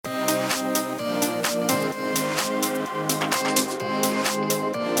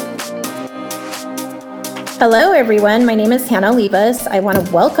Hello, everyone. My name is Hannah Leibus. I want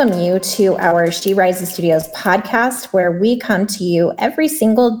to welcome you to our She Rises Studios podcast, where we come to you every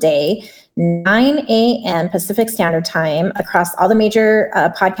single day, 9 a.m. Pacific Standard Time, across all the major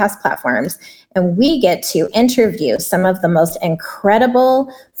podcast platforms. And we get to interview some of the most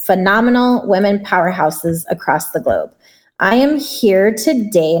incredible, phenomenal women powerhouses across the globe. I am here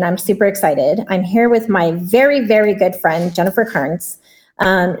today, and I'm super excited. I'm here with my very, very good friend, Jennifer Carnes.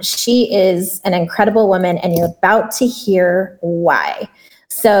 She is an incredible woman, and you're about to hear why.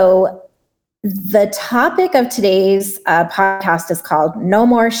 So the topic of today's podcast is called No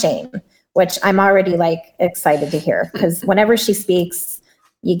More Shame, which I'm already excited to hear, because whenever she speaks,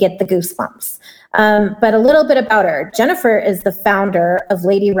 you get the goosebumps. But a little bit about her. Jennifer is the founder of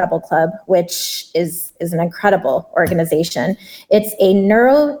Lady Rebel Club, which is an incredible organization. She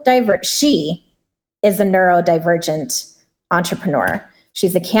is a neurodivergent entrepreneur.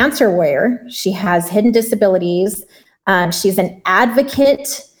 She's a cancer warrior. She has hidden disabilities. She's an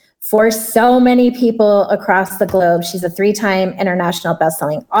advocate for so many people across the globe. She's a 3-time international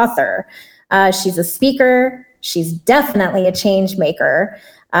bestselling author. She's a speaker. She's definitely a change maker.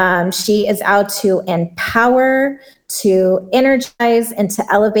 She is out to empower, to energize, and to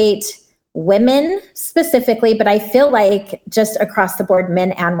elevate women specifically, but I feel like just across the board,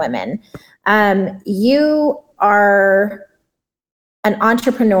 men and women. You are an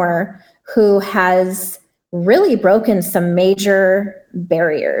entrepreneur who has really broken some major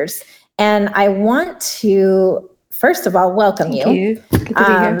barriers. And I want to, first of all, welcome you. Thank you. Good to be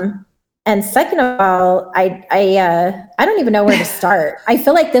here. And second of all, I don't even know where to start. I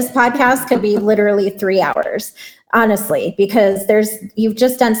feel like this podcast could be literally 3 hours, honestly, because you've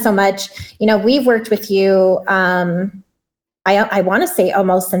just done so much. You know, we've worked with you, I want to say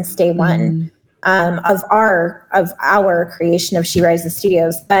almost since day one. Of our creation of She Rises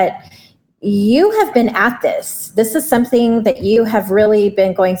Studios, but you have been at this. This is something that you have really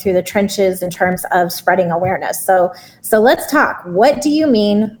been going through the trenches in terms of spreading awareness. So let's talk. What do you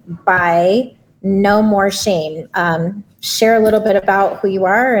mean by No More Shame? Share a little bit about who you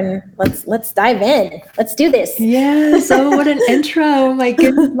are, and let's dive in. Let's do this. Yeah. So what an intro! My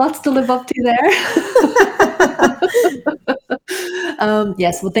goodness, lots to live up to there.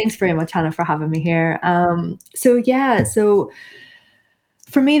 Yes. Well, thanks very much, Hannah, for having me here. So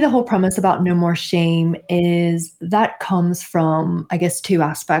for me, the whole premise about No More Shame is that comes from, I guess, 2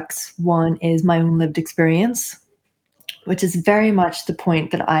 aspects. One is my own lived experience, which is very much the point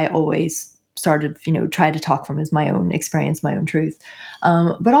that I always started, try to talk from, is my own experience, my own truth.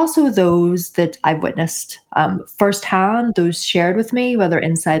 But also those that I've witnessed firsthand, those shared with me, whether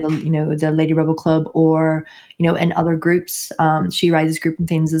inside the Lady Rebel Club or, in other groups, She Rises group and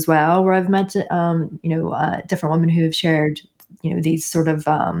things as well, where I've met, different women who have shared, these sort of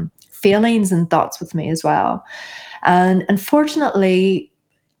feelings and thoughts with me as well. And unfortunately,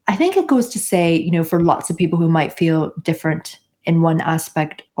 I think it goes to say, for lots of people who might feel different in one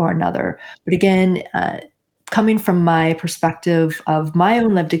aspect or another. But again, coming from my perspective of my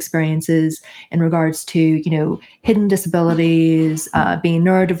own lived experiences in regards to, hidden disabilities, being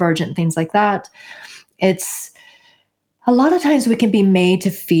neurodivergent, things like that, it's a lot of times we can be made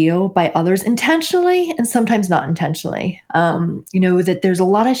to feel by others intentionally and sometimes not intentionally, that there's a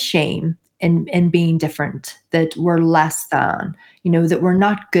lot of shame in being different, that we're less than, that we're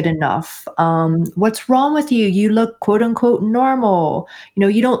not good enough. What's wrong with you? You look quote unquote normal.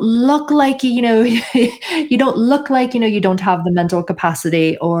 You don't look like, you don't look like, you don't have the mental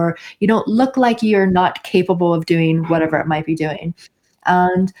capacity, or you don't look like you're not capable of doing whatever it might be doing.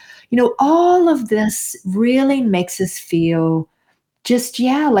 And, all of this really makes us feel just,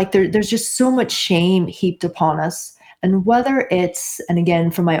 like there's just so much shame heaped upon us. And whether it's, and again,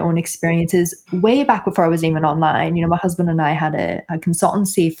 from my own experiences, way back before I was even online, my husband and I had a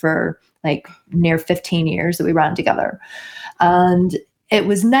consultancy for near 15 years that we ran together. And it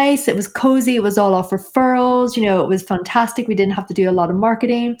was nice. It was cozy. It was all off referrals. It was fantastic. We didn't have to do a lot of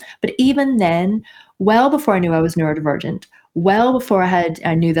marketing. But even then, well before I knew I was neurodivergent, well before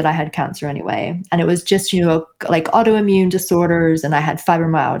I knew that I had cancer anyway. And it was just, like autoimmune disorders, and I had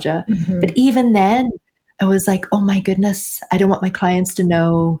fibromyalgia. Mm-hmm. But even then, I was like, oh my goodness, I don't want my clients to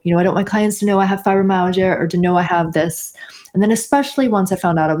know, I don't want my clients to know I have fibromyalgia or to know I have this. And then especially once I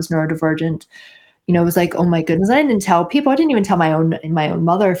found out I was neurodivergent, it was like, oh my goodness, I didn't tell people. I didn't even tell my own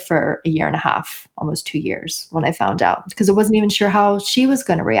mother for 1.5 years, almost 2 years when I found out, because I wasn't even sure how she was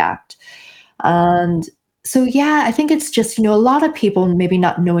going to react. And so, I think it's just, a lot of people maybe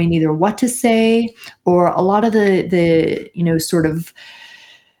not knowing either what to say, or a lot of the sort of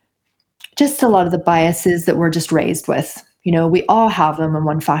just a lot of the biases that we're just raised with. We all have them in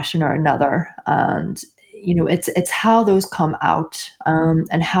one fashion or another. And, it's how those come out,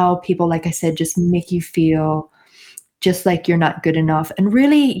 and how people, like I said, just make you feel just like you're not good enough. And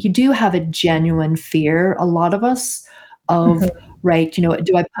really, you do have a genuine fear, a lot of us, of, Mhm. right,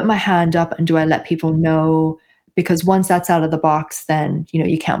 do I put my hand up and do I let people know? Because once that's out of the box, then,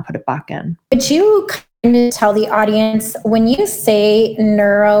 you can't put it back in. Would you kind of tell the audience when you say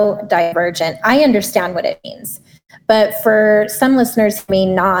neurodivergent, I understand what it means. But for some listeners who may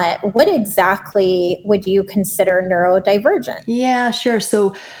not, what exactly would you consider neurodivergent? Yeah, sure.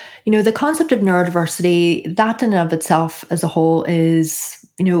 So, the concept of neurodiversity, that in and of itself as a whole is,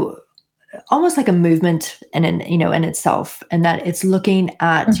 almost like a movement in itself, and that it's looking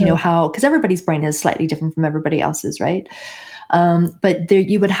at, Mhm. how, because everybody's brain is slightly different from everybody else's, right? But there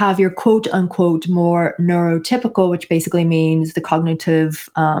you would have your quote unquote more neurotypical, which basically means the cognitive,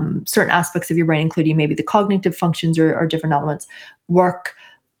 certain aspects of your brain, including maybe the cognitive functions or different elements, work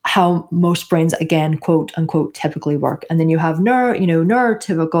how most brains, again, quote unquote, typically work. And then you have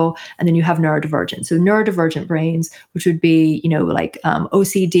neurotypical, and then you have neurodivergent. So neurodivergent brains, which would be, like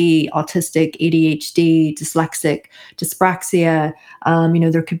OCD, autistic, ADHD, dyslexic, dyspraxia.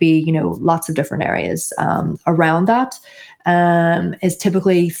 There could be, lots of different areas around that. Is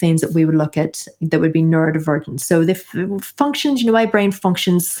typically things that we would look at that would be neurodivergent. So the functions, my brain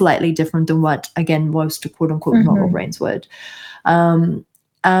functions slightly different than what, again, most quote unquote normal Mhm. brains would. Um,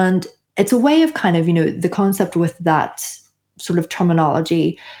 and it's a way of kind of, the concept with that sort of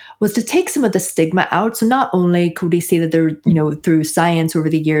terminology was to take some of the stigma out. So not only could we see that there, through science over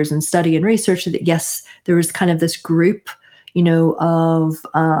the years and study and research, that yes, there was kind of this group, of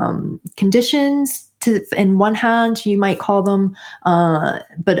conditions to, in one hand, you might call them,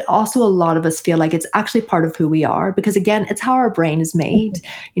 but also a lot of us feel like it's actually part of who we are, because again, it's how our brain is made.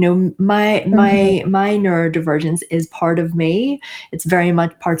 My Mhm. neurodivergence is part of me. It's very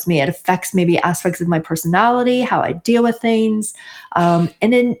much parts of me. It affects maybe aspects of my personality, how I deal with things, and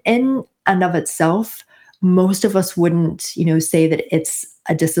in and of itself, most of us wouldn't, say that it's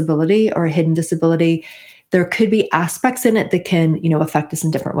a disability or a hidden disability. There could be aspects in it that can, affect us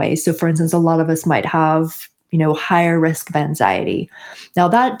in different ways. So for instance, a lot of us might have, higher risk of anxiety. Now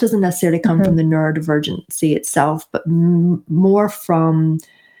that doesn't necessarily come from Mhm. the neurodivergency itself, but more from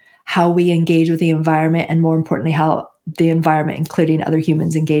how we engage with the environment, and more importantly, how the environment, including other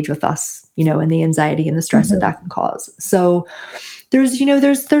humans, engage with us, and the anxiety and the stress that Mhm. that can cause. So there's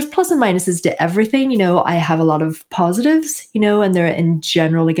plus and minuses to everything. I have a lot of positives, and they're in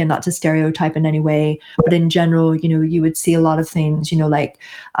general, again, not to stereotype in any way, but in general, you would see a lot of things, like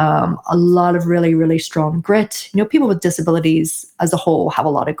a lot of really, really strong grit. People with disabilities as a whole have a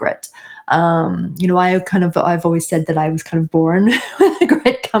lot of grit. I've always said that I was kind of born with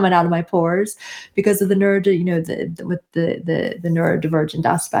grit coming out of my pores because of the the neurodivergent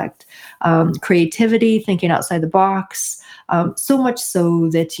aspect, creativity, thinking outside the box. So much so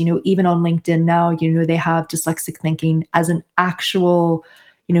that, even on LinkedIn now, they have dyslexic thinking as an actual,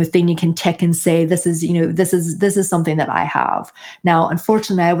 thing you can tick and say, this is, this is something that I have. Now,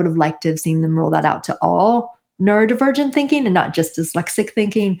 unfortunately, I would have liked to have seen them roll that out to all neurodivergent thinking and not just dyslexic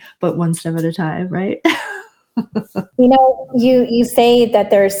thinking, but one step at a time, right? You say that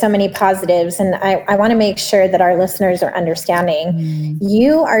there's so many positives, and I want to make sure that our listeners are understanding. Mm,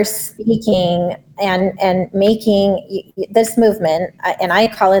 You are speaking and making this movement, and I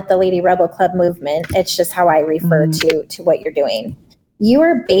call it the Lady Rebel Club movement. It's just how I refer mm, to what you're doing. You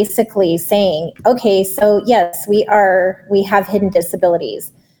are basically saying, okay, so yes, we have hidden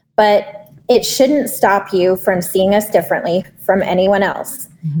disabilities, but it shouldn't stop you from seeing us differently from anyone else.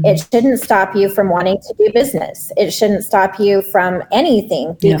 It mhm. shouldn't stop you from wanting to do business. It shouldn't stop you from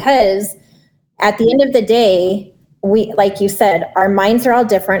anything, Yeah. because at the end of the day, we, like you said, our minds are all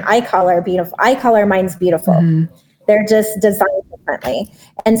different. I call our minds beautiful. Mhm. They're just designed differently.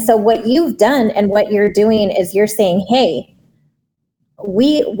 And so what you've done and what you're doing is you're saying, hey,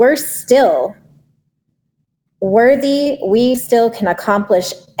 we're still worthy. We still can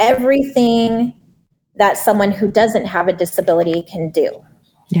accomplish everything that someone who doesn't have a disability can do.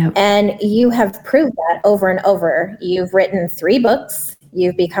 Yeah. And you have proved that over and over. You've written 3 books.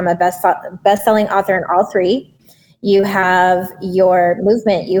 You've become a best-selling author in all 3. You have your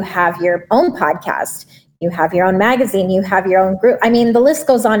movement. You have your own podcast. You have your own magazine. You have your own group. I mean, the list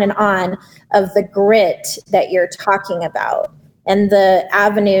goes on and on of the grit that you're talking about, and the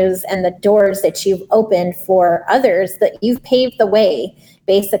avenues and the doors that you've opened for others, that you've paved the way,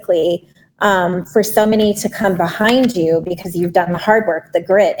 basically, for so many to come behind you because you've done the hard work, the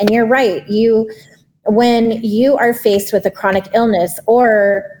grit. And you're right. When you are faced with a chronic illness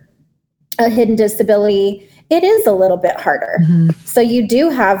or a hidden disability, it is a little bit harder. Mhm. So you do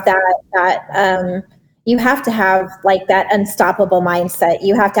have you have to have like that unstoppable mindset.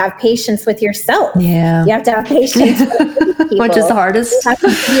 You have to have patience with yourself. Yeah. You have to have patience with people. Which is the hardest. You have to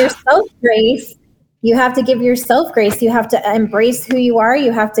give yourself grace. You have to give yourself grace. You have to embrace who you are.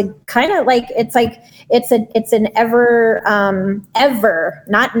 You have to kind of it's an ever,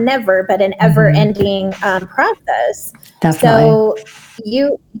 not never, but an ever ending process. Definitely. So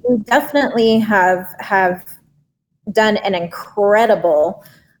you definitely have done an incredible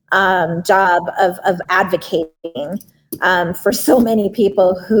job of advocating for so many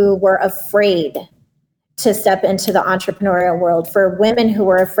people who were afraid to step into the entrepreneurial world, for women who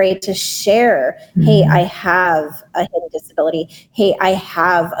were afraid to share, hey, I have a hidden disability. Hey, I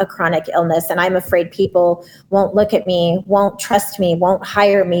have a chronic illness, and I'm afraid people won't look at me, won't trust me, won't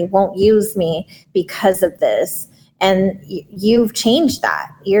hire me, won't use me because of this. And you've changed that.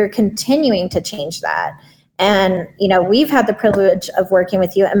 You're continuing to change that. And, we've had the privilege of working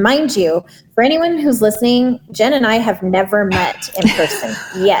with you. And mind you, for anyone who's listening, Jen and I have never met in person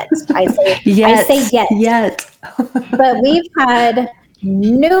yet. I say yet. But we've had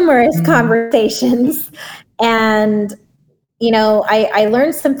numerous conversations. And, I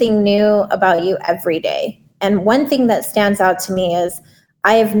learned something new about you every day. And one thing that stands out to me is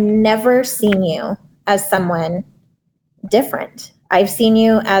I have never seen you as someone different. I've seen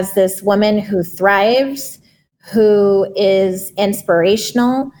you as this woman who thrives, who is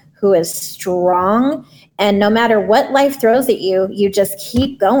inspirational, who is strong. And no matter what life throws at you, you just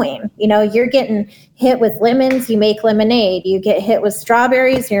keep going. You're getting hit with lemons, you make lemonade. You get hit with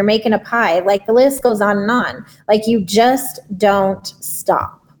strawberries, you're making a pie. Like, the list goes on and on. Like, you just don't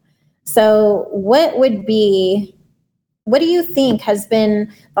stop. So what do you think has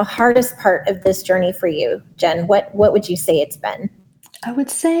been the hardest part of this journey for you, Jen? What would you say it's been? I would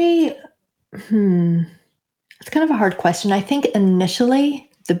say, it's kind of a hard question. I think initially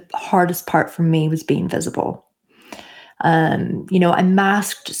the hardest part for me was being visible. I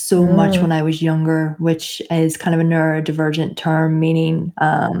masked so much when I was younger, which is kind of a neurodivergent term, meaning,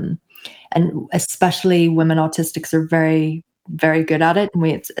 and especially women autistics are very, very good at it. And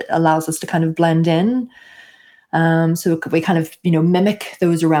it allows us to kind of blend in. So we kind of, mimic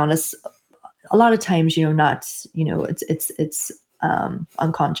those around us. A lot of times, it's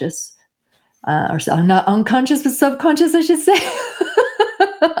unconscious. Or not unconscious, but subconscious, I should say.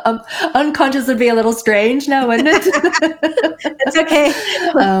 Unconscious would be a little strange now, wouldn't it? It's okay.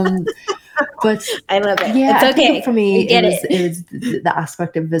 But I love it. Yeah, it's okay. I think for me, it was the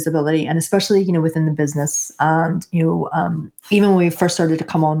aspect of visibility, and especially, within the business. And, even when we first started to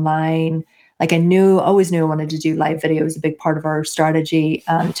come online, like, always knew I wanted to do live videos, a big part of our strategy.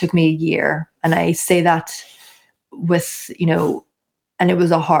 It took me a year. And I say that with, and it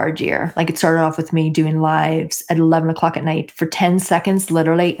was a hard year. Like, it started off with me doing lives at 11 o'clock at night for 10 seconds,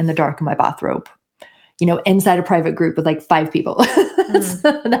 literally in the dark in my bathrobe, inside a private group with like 5 people.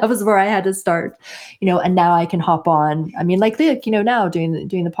 So that was where I had to start, and now I can hop on. I mean, like, now doing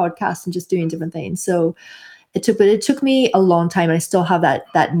the podcast and just doing different things. So it took me a long time, and I still have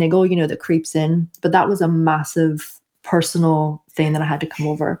that niggle, that creeps in, but that was a massive personal thing that I had to come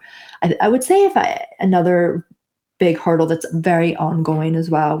over. I would say another big hurdle that's very ongoing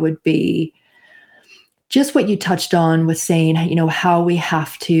as well would be just what you touched on with saying, how we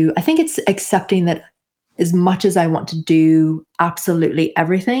have to, I think it's accepting that as much as I want to do absolutely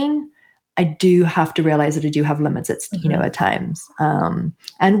everything, I do have to realize that I do have limits at, at times.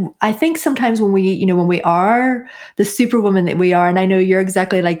 And I think sometimes when we are the superwoman that we are, and I know you're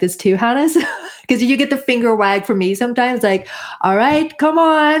exactly like this too, Hannes, because you get the finger wag from me sometimes, like, all right, come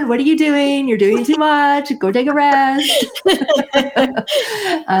on, what are you doing? You're doing too much. Go take a rest.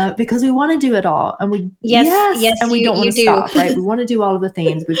 Because we want to do it all. And we don't want to stop, right? We want to do all of the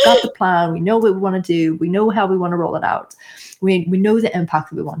things. We've got the plan. We know what we want to do. We know how we want to roll it out. We know the impact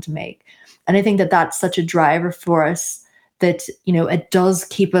that we want to make. And I think that that's such a driver for us that, it does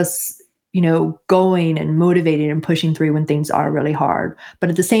keep us, going and motivated and pushing through when things are really hard. But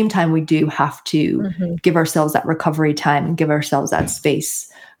at the same time, we do have to give ourselves that recovery time and give ourselves that space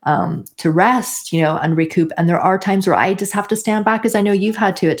to rest, and recoup. And there are times where I just have to stand back, as I know you've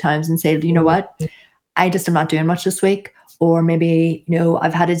had to at times, and say, you know what, I just am not doing much this week. Or maybe,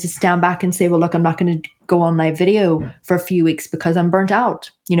 I've had to just stand back and say, well, look, I'm not going to go on live video for a few weeks because I'm burnt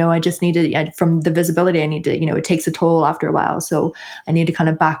out. I just need to, from the visibility, I need to, it takes a toll after a while. So I need to kind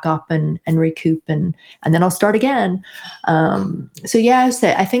of back up and recoup and then I'll start again. So yeah,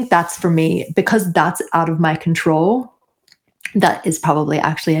 I think that's for me, because that's out of my control. That is probably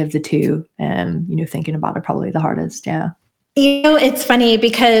actually of the two, thinking about it, probably the hardest. Yeah. It's funny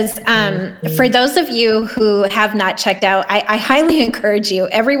because for those of you who have not checked out, I highly encourage you.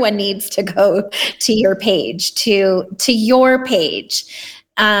 Everyone needs to go to your page, to your page,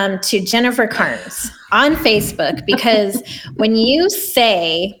 to Jennifer Carnes on Facebook, because when you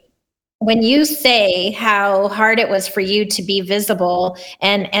say how hard it was for you to be visible,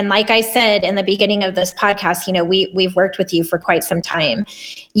 and like I said in the beginning of this podcast, we've worked with you for quite some time.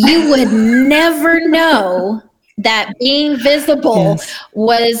 You would never know that being visible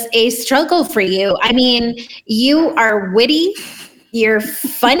was a struggle for you. I mean, you are witty, you're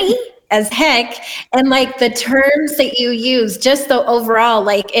funny as heck, and like the terms that you use, just the overall,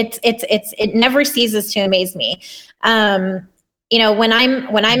 like it never ceases to amaze me. When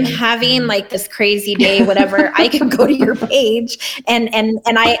I'm having like this crazy day, whatever, I can go to your page and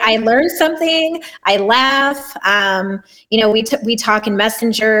I learn something, I laugh. We talk in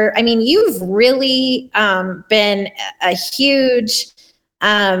Messenger. I mean, you've really been a huge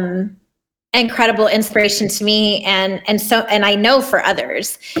incredible inspiration to me, and I know for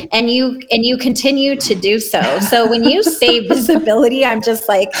others, and you continue to do so. So when you say visibility, I'm just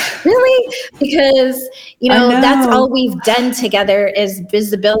like, really? Because that's all we've done together is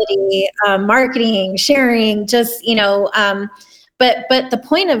visibility, marketing, sharing, just but the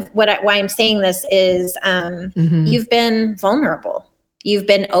point of why I'm saying this is you've been vulnerable, you've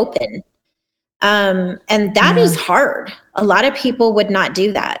been open, and that is hard. A lot of people would not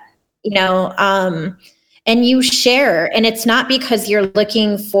do that. And you share, and it's not because you're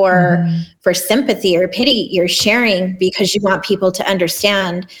looking for sympathy or pity. You're sharing because you want people to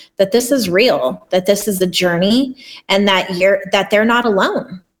understand that this is real, that this is a journey, and that they're not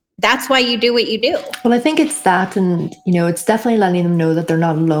alone. That's why you do what you do. Well, I think it's that, and it's definitely letting them know that they're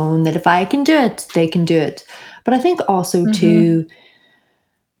not alone, that if I can do it, they can do it. But I think also too,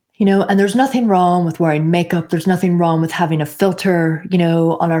 and there's nothing wrong with wearing makeup. There's nothing wrong with having a filter,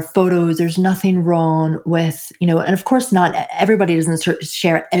 on our photos. There's nothing wrong with, and of course not everybody doesn't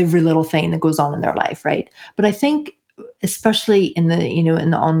share every little thing that goes on in their life, right? But I think especially in the, in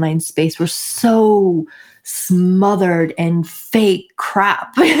the online space, we're so smothered in fake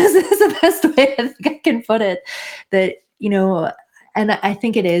crap. Is the best way I think I can put it. That, and I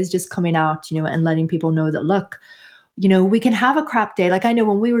think it is just coming out, and letting people know that, look, we can have a crap day. Like I know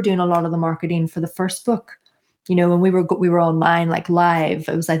when we were doing a lot of the marketing for the first book, when we were online, like live,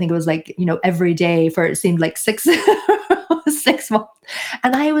 I think it was like, every day for, it seemed like 6 months.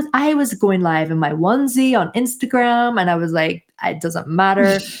 And I was going live in my onesie on Instagram, and I was like, it doesn't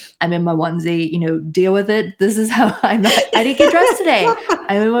matter. I'm in my onesie, deal with it. This is how I didn't get dressed today.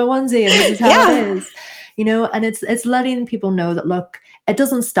 I'm in my onesie, and this is how it is, and it's letting people know that, look, it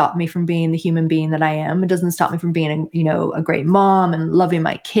doesn't stop me from being the human being that I am. It doesn't stop me from being, a great mom and loving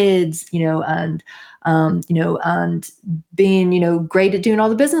my kids, and being, great at doing all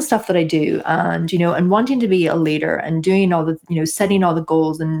the business stuff that I do, and, and wanting to be a leader and doing all the, setting all the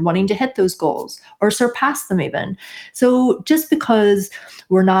goals and wanting to hit those goals or surpass them even. So just because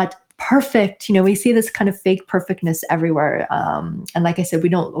we're not perfect, we see this kind of fake perfectness everywhere. And like I said, we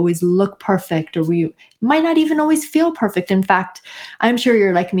don't always look perfect, or we might not even always feel perfect. In fact, I'm sure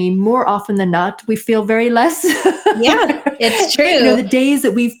you're like me, more often than not, we feel very less. Yeah, it's true. The days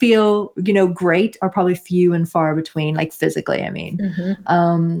that we feel, great are probably few and far between, like physically, I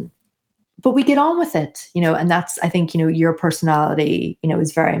mean. But we get on with it, and that's, I think, your personality,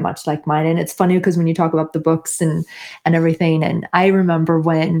 is very much like mine. And it's funny because when you talk about the books and everything, and I remember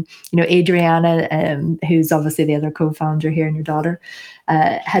when, Adriana, who's obviously the other co-founder here and your daughter,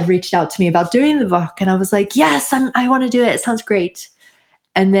 had reached out to me about doing the book. And I was like, yes, I want to do it. It sounds great.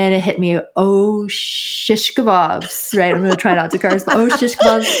 And then it hit me, oh, shish kebabs, right? I'm going to try not to curse, but oh, shish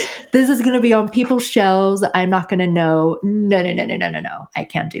kebabs. This is going to be on people's shelves. I'm not going to know. No. I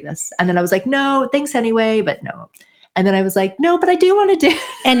can't do this. And then I was like, no, thanks anyway, but no. And then I was like, no, but I do want to do it.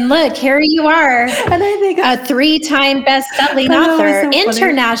 And look, here you are. And I think a 3-time best-selling author, so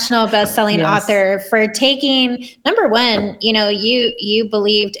international best-selling author, for taking, number one, you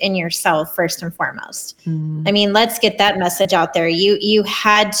believed in yourself first and foremost. I mean, let's get that message out there. You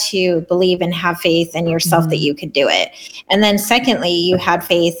had to believe and have faith in yourself that you could do it. And then secondly, you had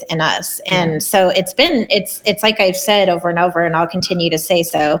faith in us. And so it's like I've said over and over, and I'll continue to say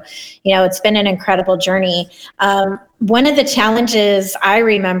so, it's been an incredible journey. One of the challenges I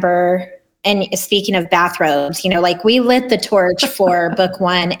remember, and speaking of bathrobes, like we lit the torch for book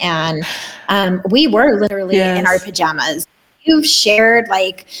one, and we were literally in our pajamas. You've shared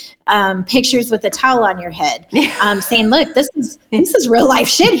like pictures with a towel on your head, saying, look, this is real life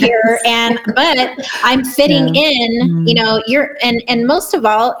shit here. But I'm fitting in, you're, and most of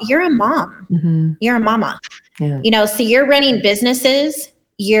all, you're a mom, you're a mama. So you're running businesses,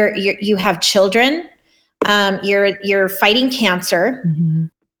 you have children, you're fighting cancer, Mm-hmm.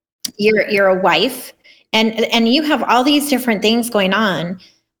 you're a wife, and you have all these different things going on,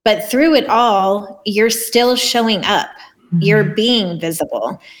 but through it all, you're still showing up. Mm-hmm. You're being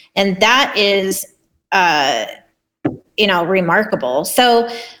visible. And that is, remarkable. So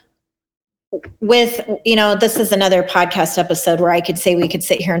with, this is another podcast episode where I could say we could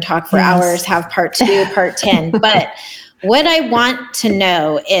sit here and talk for hours, have part 2, part 10. But what I want to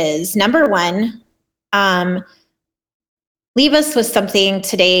know is, number one, leave us with something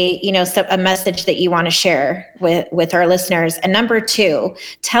today, a message that you want to share with our listeners. And number 2,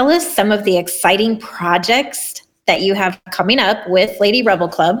 tell us some of the exciting projects that you have coming up with Lady Rebel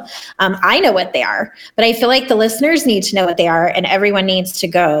Club. I know what they are, but I feel like the listeners need to know what they are, and everyone needs to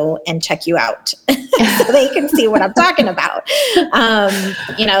go and check you out so they can see what I'm talking about.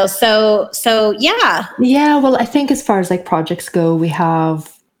 So yeah. Yeah, well, I think as far as like projects go, we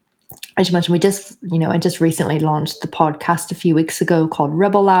have, as you mentioned, I just recently launched the podcast a few weeks ago called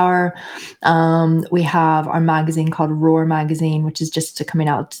Rebel Hour. We have our magazine called Roar Magazine, which is just coming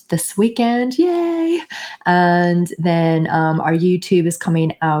out this weekend. Yay! And then our YouTube is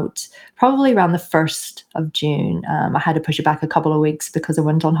coming out probably around the 1st of June. I had to push it back a couple of weeks because I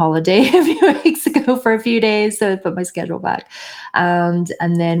went on holiday a few weeks ago for a few days, so I put my schedule back. And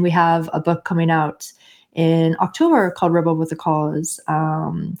then we have a book coming out in October called Rebel with a Cause.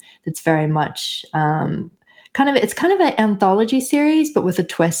 That's very much it's kind of an anthology series, but with a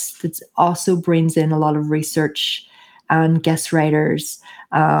twist that also brings in a lot of research and guest writers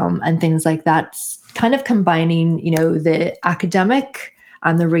and things like that, kind of combining, the academic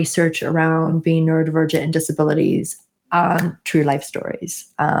and the research around being neurodivergent and disabilities and true life stories.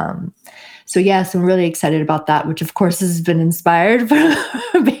 So yes, I'm really excited about that, which of course has been inspired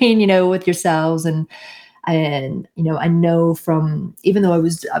from being, with yourselves and I know from, even though I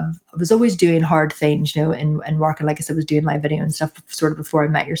was always doing hard things, and working, like I said, was doing live video and stuff sort of before I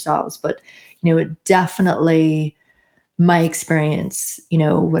met yourselves, but it definitely, my experience,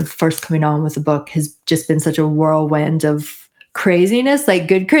 when first coming on with the book has just been such a whirlwind of craziness, like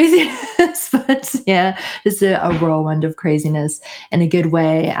good craziness, but yeah, just a whirlwind of craziness in a good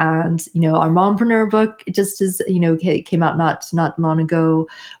way. And our Mompreneur book just is, came out not long ago,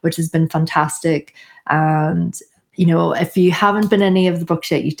 which has been fantastic. And if you haven't been any of the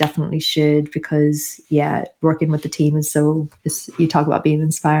books yet, you definitely should, because working with the team is you talk about being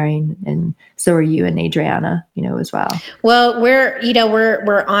inspiring, and so are you and Adriana, as well. Well,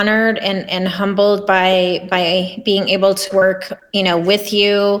 we're honored and humbled by being able to work, with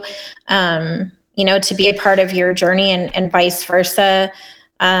you, to be a part of your journey and vice versa.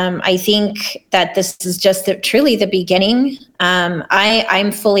 I think that this is just truly the beginning.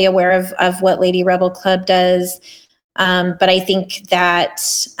 I'm fully aware of what Lady Rebel Club does. But I think that,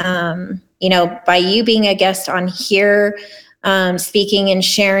 by you being a guest on here, speaking and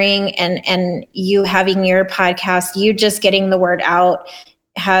sharing, and you having your podcast, you just getting the word out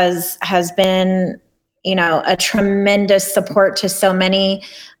has been, a tremendous support to so many.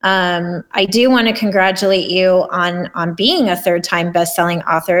 I do want to congratulate you on being a 3rd-time best-selling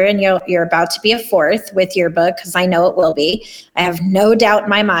author, and you're about to be a 4th with your book, because I know it will be. I have no doubt in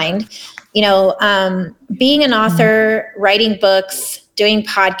my mind. Being an author, writing books, doing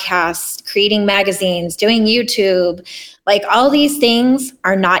podcasts, creating magazines, doing YouTube, like all these things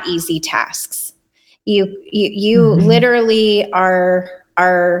are not easy tasks. You mm-hmm. literally are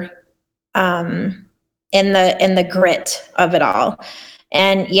in the grit of it all.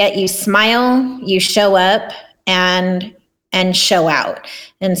 And yet you smile, you show up and show out.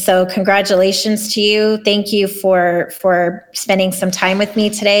 And so congratulations to you. Thank you for spending some time with me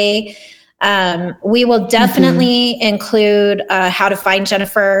today. We will definitely mm-hmm. include how to find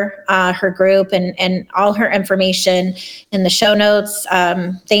Jennifer, her group, and all her information in the show notes.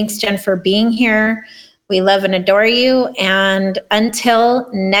 Thanks, Jen, for being here. We love and adore you. And until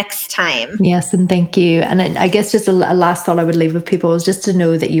next time. Yes, and thank you. And I guess just a last thought I would leave with people is just to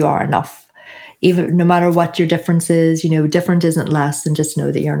know that you are enough. Even no matter what your difference is, different isn't less, and just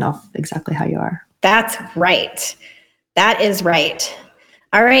know that you're enough exactly how you are. That's right. That is right.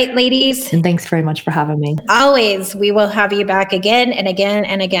 All right, ladies. And thanks very much for having me. Always. We will have you back again and again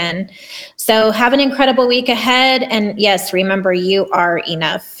and again. So have an incredible week ahead. And yes, remember, you are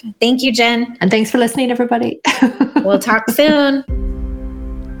enough. Thank you, Jen. And thanks for listening, everybody. We'll talk soon.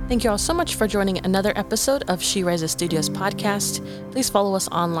 Thank you all so much for joining another episode of She Rises Studios podcast. Please follow us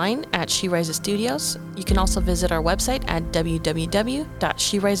online at She Rises Studios. You can also visit our website at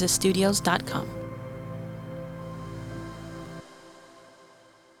www.sherisesstudios.com.